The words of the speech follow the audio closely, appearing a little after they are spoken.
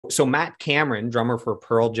So Matt Cameron, drummer for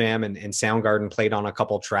Pearl Jam and Soundgarden, played on a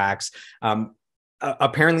couple tracks.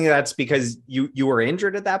 Apparently that's because you were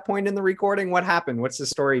injured at that point in the recording. What happened? What's the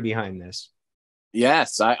story behind this?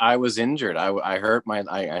 Yes, I was injured. I hurt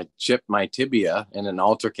I chipped my tibia in an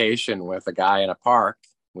altercation with a guy in a park,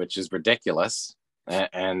 which is ridiculous.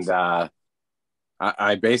 And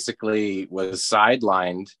I basically was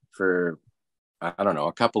sidelined for, I don't know,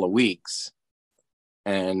 a couple of weeks.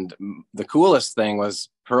 And the coolest thing was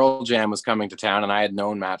Pearl Jam was coming to town, and I had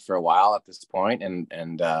known Matt for a while at this point,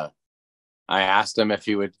 and I asked him if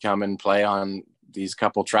he would come and play on these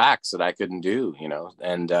couple tracks that I couldn't do,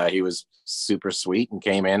 and he was super sweet and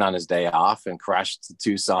came in on his day off and crushed the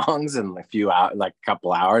two songs in a few hours, like a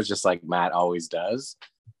couple hours, just like Matt always does.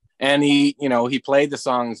 And he played the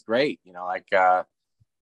songs great,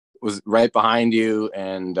 was right behind you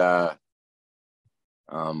and Are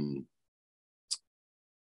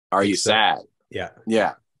You Sad? Yeah.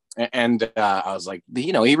 Yeah. And I was like,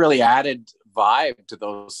 he really added vibe to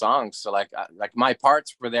those songs. So like my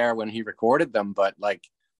parts were there when he recorded them, but like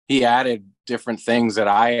he added different things that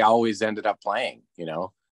I always ended up playing,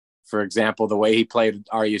 For example, the way he played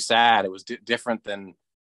Are You Sad? It was different than,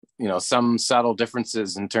 some subtle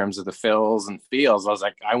differences in terms of the fills and feels. I was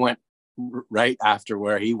like, I went right after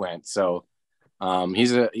where he went. So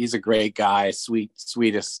he's a great guy,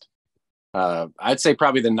 sweetest. I'd say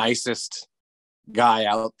probably the nicest guy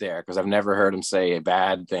out there, because I've never heard him say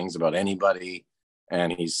bad things about anybody,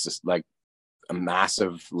 and he's just like a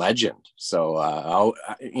massive legend. So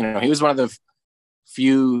he was one of the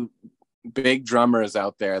few big drummers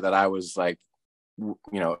out there that I was like,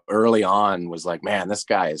 early on was like, man, this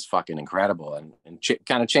guy is fucking incredible, and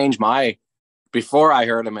kind of changed my, before I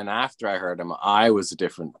heard him and after I heard him, I was a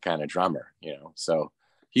different kind of drummer, so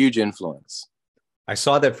huge influence. I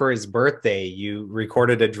saw that for his birthday, you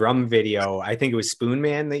recorded a drum video. I think it was Spoon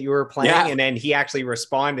Man that you were playing. Yeah. And then he actually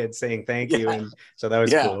responded saying thank you. And so that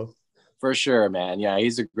was cool. For sure, man. Yeah,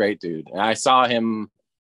 he's a great dude. And I saw him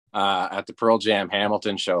at the Pearl Jam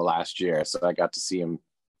Hamilton show last year. So I got to see him.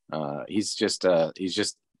 He's just,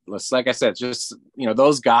 like I said, just,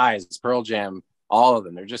 those guys, Pearl Jam, all of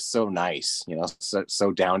them, they're just so nice,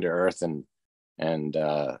 so down to earth and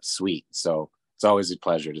sweet. So it's always a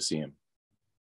pleasure to see him.